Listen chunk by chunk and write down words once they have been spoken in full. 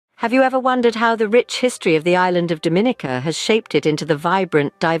Have you ever wondered how the rich history of the island of Dominica has shaped it into the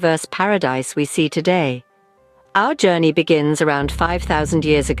vibrant, diverse paradise we see today? Our journey begins around 5,000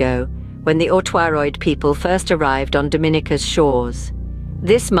 years ago, when the Otwaroid people first arrived on Dominica's shores.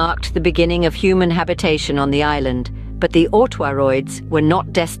 This marked the beginning of human habitation on the island, but the Otwaroids were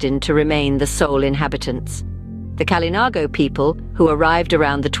not destined to remain the sole inhabitants. The Kalinago people, who arrived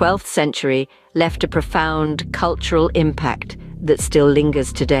around the 12th century, left a profound cultural impact that still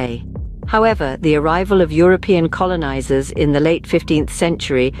lingers today. However, the arrival of European colonizers in the late 15th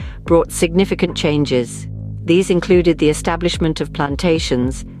century brought significant changes. These included the establishment of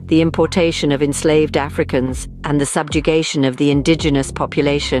plantations, the importation of enslaved Africans, and the subjugation of the indigenous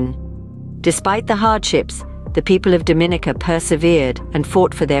population. Despite the hardships, the people of Dominica persevered and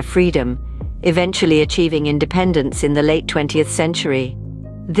fought for their freedom, eventually achieving independence in the late 20th century.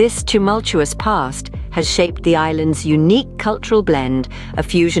 This tumultuous past has shaped the island's unique cultural blend, a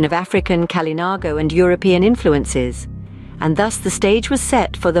fusion of African, Kalinago, and European influences. And thus the stage was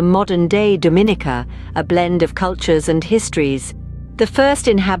set for the modern-day Dominica, a blend of cultures and histories. The first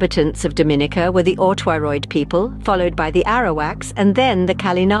inhabitants of Dominica were the Otwaroid people, followed by the Arawaks, and then the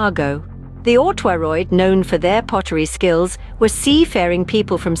Kalinago. The Otwaroid, known for their pottery skills, were seafaring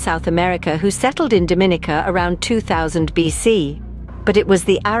people from South America who settled in Dominica around 2000 BC. But it was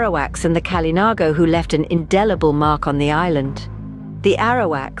the Arawaks and the Kalinago who left an indelible mark on the island. The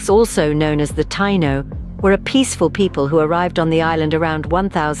Arawaks, also known as the Taino, were a peaceful people who arrived on the island around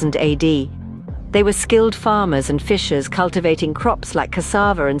 1000 AD. They were skilled farmers and fishers, cultivating crops like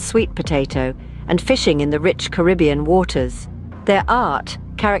cassava and sweet potato, and fishing in the rich Caribbean waters. Their art,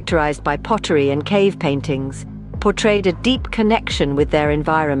 characterized by pottery and cave paintings, portrayed a deep connection with their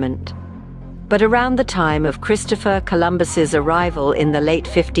environment. But around the time of Christopher Columbus's arrival in the late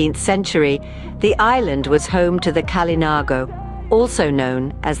 15th century, the island was home to the Kalinago, also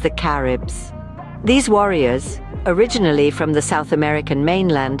known as the Caribs. These warriors, originally from the South American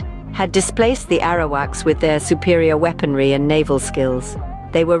mainland, had displaced the Arawaks with their superior weaponry and naval skills.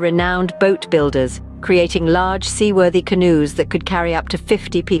 They were renowned boat builders, creating large seaworthy canoes that could carry up to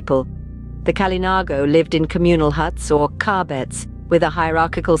 50 people. The Kalinago lived in communal huts or karbets, with a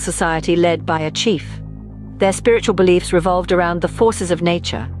hierarchical society led by a chief. Their spiritual beliefs revolved around the forces of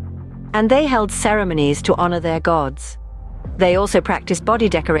nature, and they held ceremonies to honor their gods. They also practiced body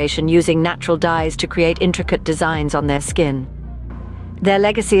decoration using natural dyes to create intricate designs on their skin. Their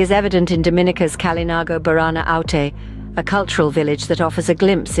legacy is evident in Dominica's Kalinago Barana Aute, a cultural village that offers a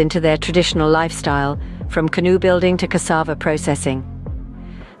glimpse into their traditional lifestyle, from canoe building to cassava processing.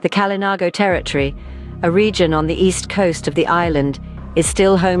 The Kalinago territory, a region on the east coast of the island, is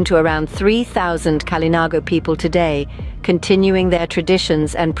still home to around 3,000 Kalinago people today, continuing their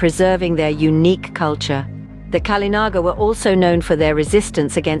traditions and preserving their unique culture. The Kalinago were also known for their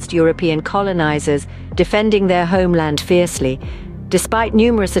resistance against European colonizers, defending their homeland fiercely. Despite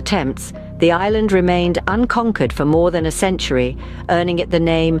numerous attempts, the island remained unconquered for more than a century, earning it the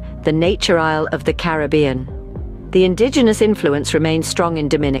name the Nature Isle of the Caribbean. The indigenous influence remains strong in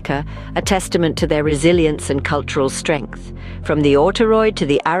Dominica, a testament to their resilience and cultural strength. From the Otwaroid to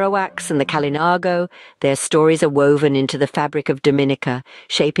the Arawaks and the Kalinago, their stories are woven into the fabric of Dominica,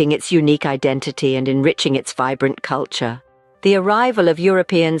 shaping its unique identity and enriching its vibrant culture. The arrival of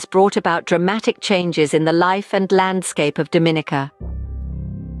Europeans brought about dramatic changes in the life and landscape of Dominica.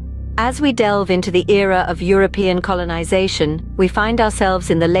 As we delve into the era of European colonization, we find ourselves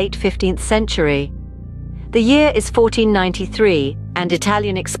in the late 15th century. The year is 1493, and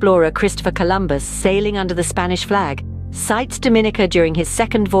Italian explorer Christopher Columbus, sailing under the Spanish flag, sights Dominica during his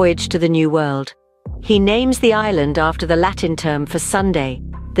second voyage to the New World. He names the island after the Latin term for Sunday,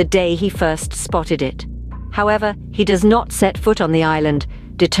 the day he first spotted it. However, he does not set foot on the island,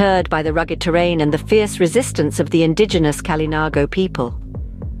 deterred by the rugged terrain and the fierce resistance of the indigenous Kalinago people.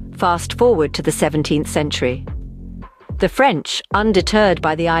 Fast forward to the 17th century. The French, undeterred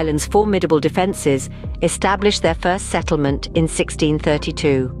by the island's formidable defenses, established their first settlement in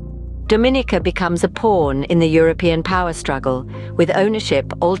 1632. Dominica becomes a pawn in the European power struggle, with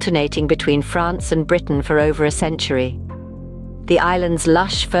ownership alternating between France and Britain for over a century. The island's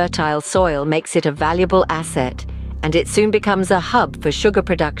lush, fertile soil makes it a valuable asset, and it soon becomes a hub for sugar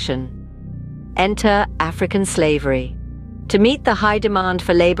production. Enter African slavery. To meet the high demand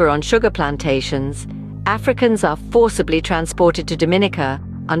for labor on sugar plantations, Africans are forcibly transported to Dominica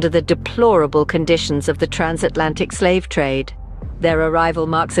under the deplorable conditions of the transatlantic slave trade. Their arrival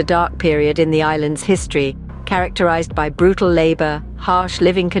marks a dark period in the island's history, characterized by brutal labor, harsh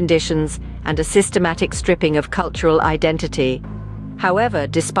living conditions, and a systematic stripping of cultural identity. However,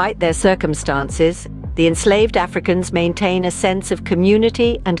 despite their circumstances, the enslaved Africans maintain a sense of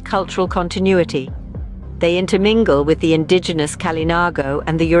community and cultural continuity. They intermingle with the indigenous Kalinago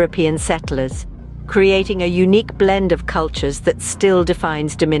and the European settlers, creating a unique blend of cultures that still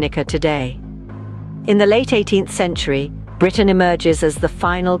defines Dominica today. In the late 18th century, Britain emerges as the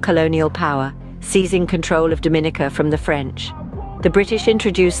final colonial power, seizing control of Dominica from the French. The British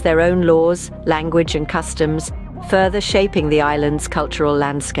introduced their own laws, language and customs, further shaping the island's cultural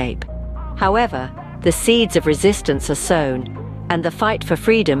landscape. However, the seeds of resistance are sown, and the fight for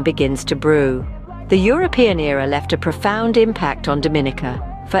freedom begins to brew. The European era left a profound impact on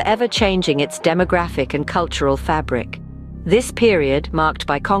Dominica, forever changing its demographic and cultural fabric. This period, marked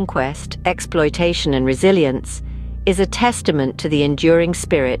by conquest, exploitation and resilience, is a testament to the enduring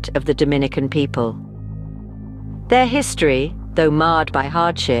spirit of the Dominican people. Their history, though marred by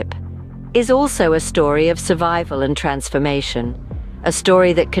hardship, is also a story of survival and transformation, a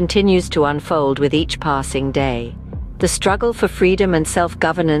story that continues to unfold with each passing day. The struggle for freedom and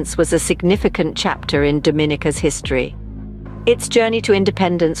self-governance was a significant chapter in Dominica's history. Its journey to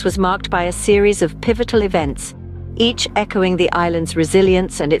independence was marked by a series of pivotal events, each echoing the island's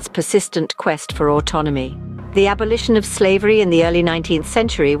resilience and its persistent quest for autonomy. The abolition of slavery in the early 19th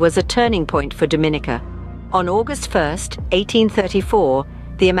century was a turning point for Dominica. On August 1, 1834,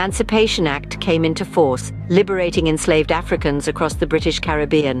 the Emancipation Act came into force, liberating enslaved Africans across the British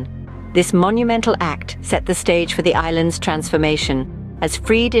Caribbean. This monumental act set the stage for the island's transformation, as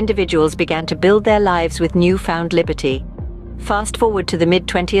freed individuals began to build their lives with newfound liberty. Fast forward to the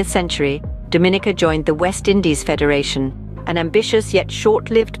mid-20th century, Dominica joined the West Indies Federation, an ambitious yet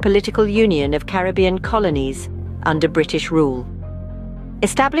short-lived political union of Caribbean colonies under British rule.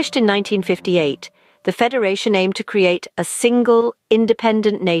 Established in 1958, the Federation aimed to create a single,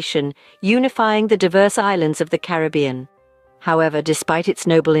 independent nation, unifying the diverse islands of the Caribbean. However, despite its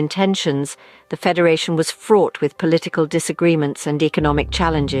noble intentions, the Federation was fraught with political disagreements and economic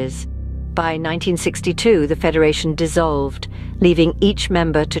challenges. By 1962, the Federation dissolved, leaving each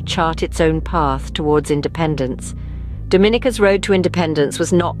member to chart its own path towards independence. Dominica's road to independence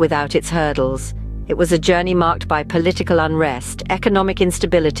was not without its hurdles. It was a journey marked by political unrest, economic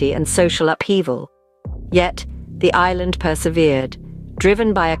instability, and social upheaval. Yet, the island persevered,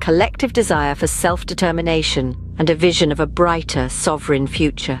 driven by a collective desire for self-determination and a vision of a brighter, sovereign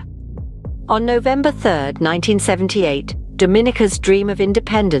future. On November 3, 1978, Dominica's dream of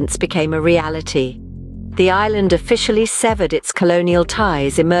independence became a reality. The island officially severed its colonial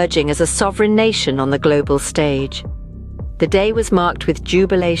ties, emerging as a sovereign nation on the global stage. The day was marked with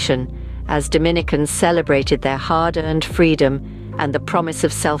jubilation as Dominicans celebrated their hard-earned freedom and the promise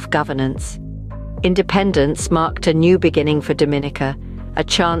of self-governance. Independence marked a new beginning for Dominica, a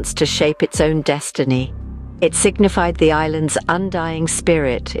chance to shape its own destiny. It signified the island's undying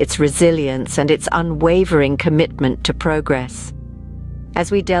spirit, its resilience, and its unwavering commitment to progress.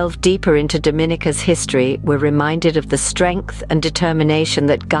 As we delve deeper into Dominica's history, we're reminded of the strength and determination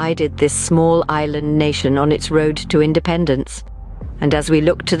that guided this small island nation on its road to independence. And as we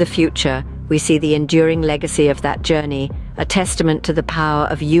look to the future, we see the enduring legacy of that journey, a testament to the power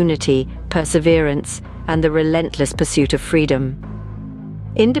of unity, perseverance, and the relentless pursuit of freedom.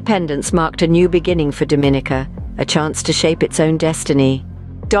 Independence marked a new beginning for Dominica, a chance to shape its own destiny.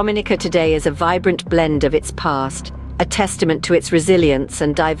 Dominica today is a vibrant blend of its past, a testament to its resilience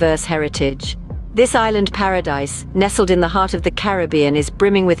and diverse heritage. This island paradise, nestled in the heart of the Caribbean, is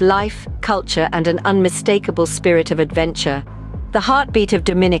brimming with life, culture, and an unmistakable spirit of adventure. The heartbeat of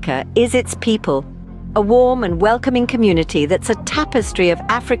Dominica is its people, a warm and welcoming community that's a tapestry of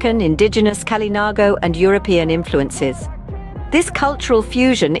African, indigenous, Kalinago, and European influences. This cultural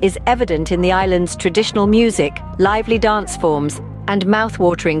fusion is evident in the island's traditional music, lively dance forms, and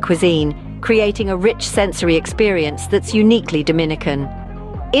mouth-watering cuisine, creating a rich sensory experience that's uniquely Dominican.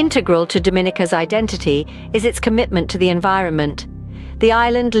 Integral to Dominica's identity is its commitment to the environment. The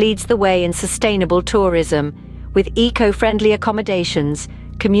island leads the way in sustainable tourism, with eco-friendly accommodations,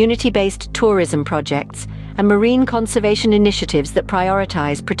 community-based tourism projects, and marine conservation initiatives that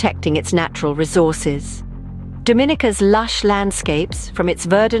prioritize protecting its natural resources. Dominica's lush landscapes, from its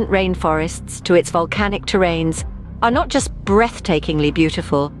verdant rainforests to its volcanic terrains, are not just breathtakingly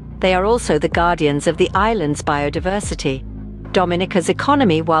beautiful, they are also the guardians of the island's biodiversity. Dominica's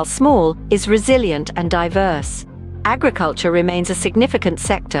economy, while small, is resilient and diverse. Agriculture remains a significant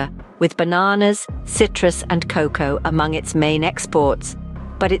sector, with bananas, citrus, and cocoa among its main exports.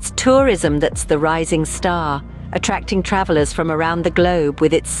 But it's tourism that's the rising star, attracting travelers from around the globe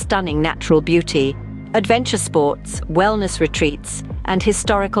with its stunning natural beauty, adventure sports, wellness retreats, and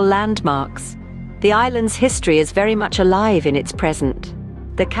historical landmarks. The island's history is very much alive in its present.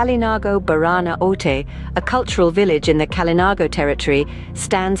 The Kalinago Barana Ote, a cultural village in the Kalinago territory,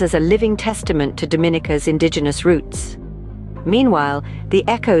 stands as a living testament to Dominica's indigenous roots. Meanwhile, the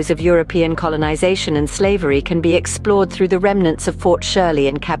echoes of European colonization and slavery can be explored through the remnants of Fort Shirley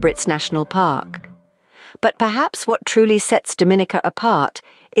in Cabrit's National Park. But perhaps what truly sets Dominica apart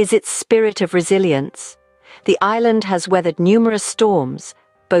is its spirit of resilience. The island has weathered numerous storms,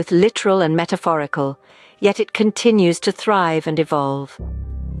 both literal and metaphorical, yet it continues to thrive and evolve.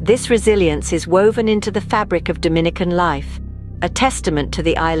 This resilience is woven into the fabric of Dominican life, a testament to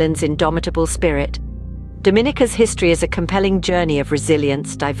the island's indomitable spirit. Dominica's history is a compelling journey of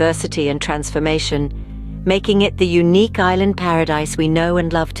resilience, diversity, and transformation, making it the unique island paradise we know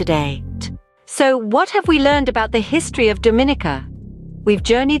and love today. So, what have we learned about the history of Dominica? We've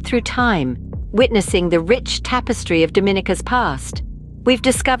journeyed through time, witnessing the rich tapestry of Dominica's past. We've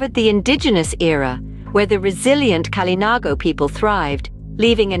discovered the indigenous era, where the resilient Kalinago people thrived,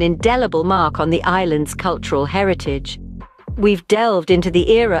 leaving an indelible mark on the island's cultural heritage. We've delved into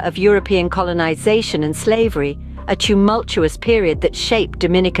the era of European colonization and slavery, a tumultuous period that shaped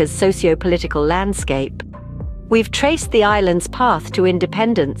Dominica's socio-political landscape. We've traced the island's path to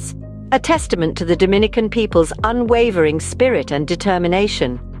independence, a testament to the Dominican people's unwavering spirit and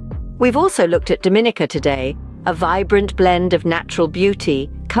determination. We've also looked at Dominica today, a vibrant blend of natural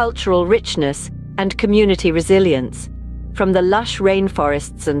beauty, cultural richness, and community resilience. From the lush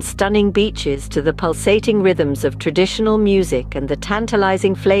rainforests and stunning beaches to the pulsating rhythms of traditional music and the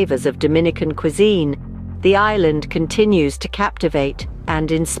tantalizing flavors of Dominican cuisine, the island continues to captivate and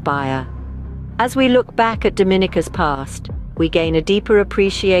inspire. As we look back at Dominica's past, we gain a deeper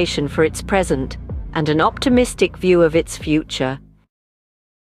appreciation for its present and an optimistic view of its future.